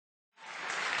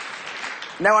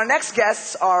Now, our next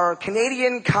guests are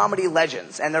Canadian comedy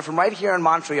legends, and they're from right here in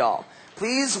Montreal.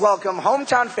 Please welcome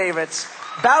hometown favorites,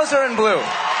 Bowser and Blue.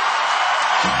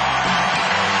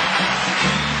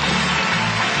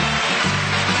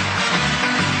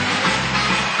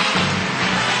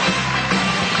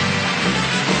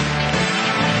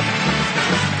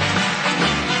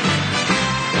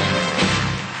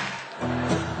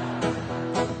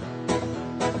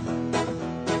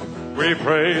 We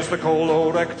praise the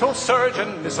Colo-rectal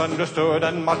Surgeon, misunderstood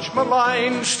and much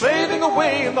maligned, slaving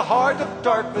away in the heart of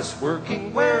darkness,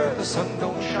 working where the sun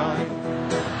don't shine.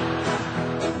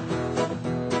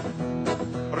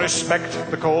 Respect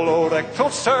the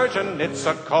Colo-rectal Surgeon, it's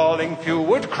a calling few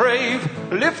would crave.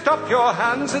 Lift up your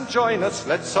hands and join us,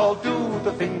 let's all do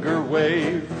the finger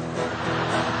wave.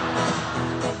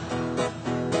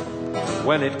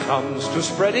 When it comes to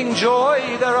spreading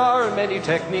joy, there are many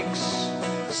techniques.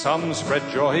 Some spread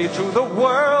joy to the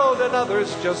world and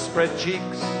others just spread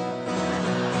cheeks.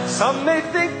 Some may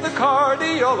think the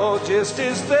cardiologist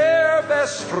is their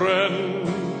best friend,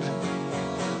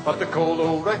 but the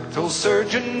Colo-rectal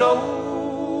Surgeon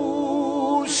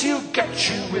knows he'll get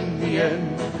you in the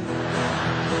end.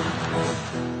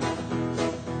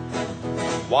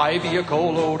 Why be a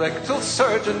Colo-rectal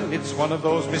Surgeon? It's one of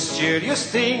those mysterious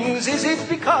things. Is it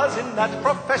because in that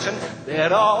profession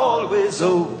there are always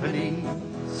openings?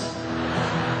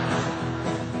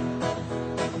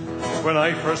 When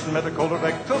I first met a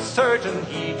Colo-rectal Surgeon,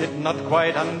 he did not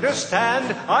quite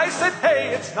understand. I said,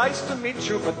 hey, it's nice to meet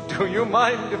you, but do you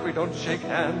mind if we don't shake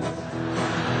hands?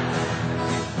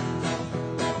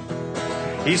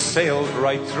 He sailed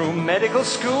right through medical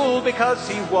school because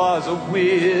he was a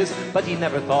whiz, but he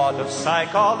never thought of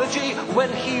psychology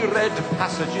when he read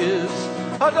passages.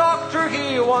 A doctor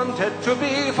he wanted to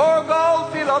be, for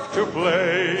golf he loved to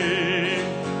play.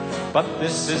 But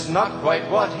this is not quite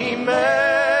what he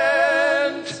meant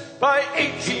by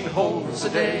 18 holes a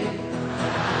day.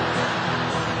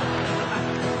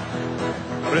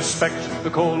 Respect the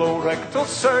Colo-rectal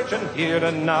Surgeon. Here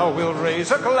and now we'll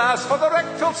raise a glass for the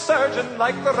rectal surgeon.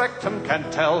 Like the rectum can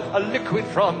tell a liquid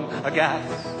from a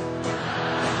gas.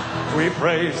 We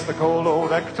praise the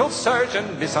Colo-rectal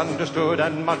Surgeon, misunderstood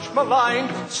and much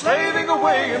maligned, slaving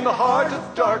away in the heart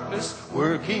of darkness,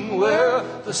 working where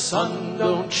the sun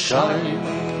don't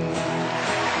shine.